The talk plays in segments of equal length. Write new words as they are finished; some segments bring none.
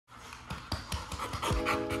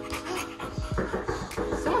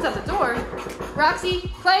door.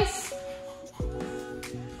 Roxy, place.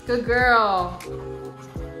 Good girl.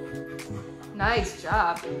 Nice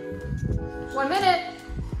job. 1 minute.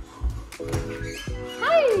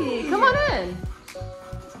 Hi, come on in.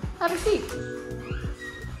 Have a seat.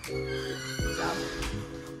 Good job.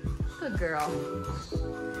 Good girl.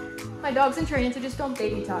 My dog's in training, so just don't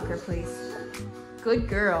baby talk her, please. Good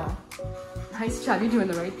girl. Nice job, you're doing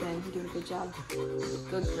the right thing. You're doing a good job.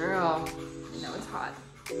 Good girl. I know it's hot.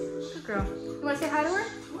 Good girl. You wanna say hi to her?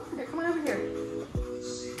 Here, come on over here.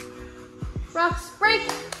 Rox, break.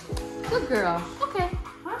 Good girl. Okay.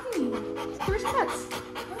 Hi. Here's pets.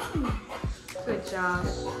 Good job.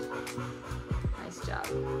 Nice job.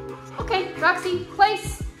 Okay, Roxy,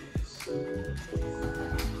 place.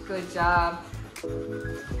 Good job.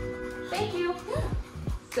 Thank you.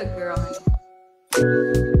 Good girl.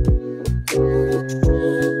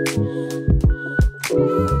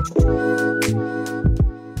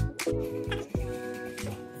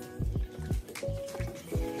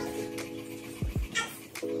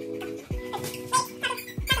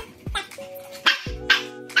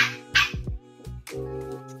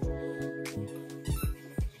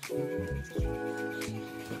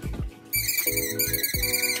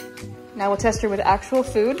 Now we'll test her with actual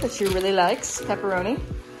food that she really likes, pepperoni.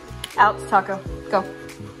 Out, Taco, go.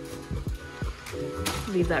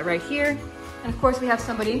 Leave that right here. And of course we have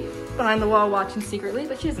somebody behind the wall watching secretly,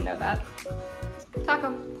 but she doesn't know that.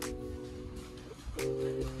 Taco.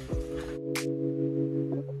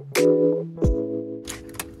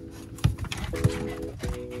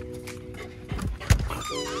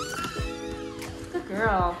 Good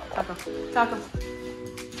girl. Taco, Taco.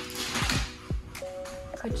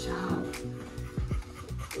 Good job.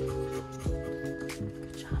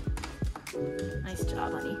 Good job. Nice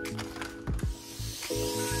job, honey.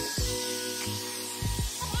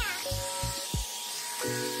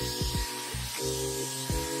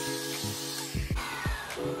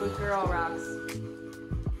 Good girl, Rox.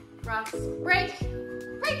 Rox, break,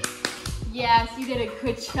 break. Yes, you did a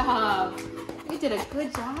good job. You did a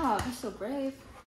good job. You're so brave.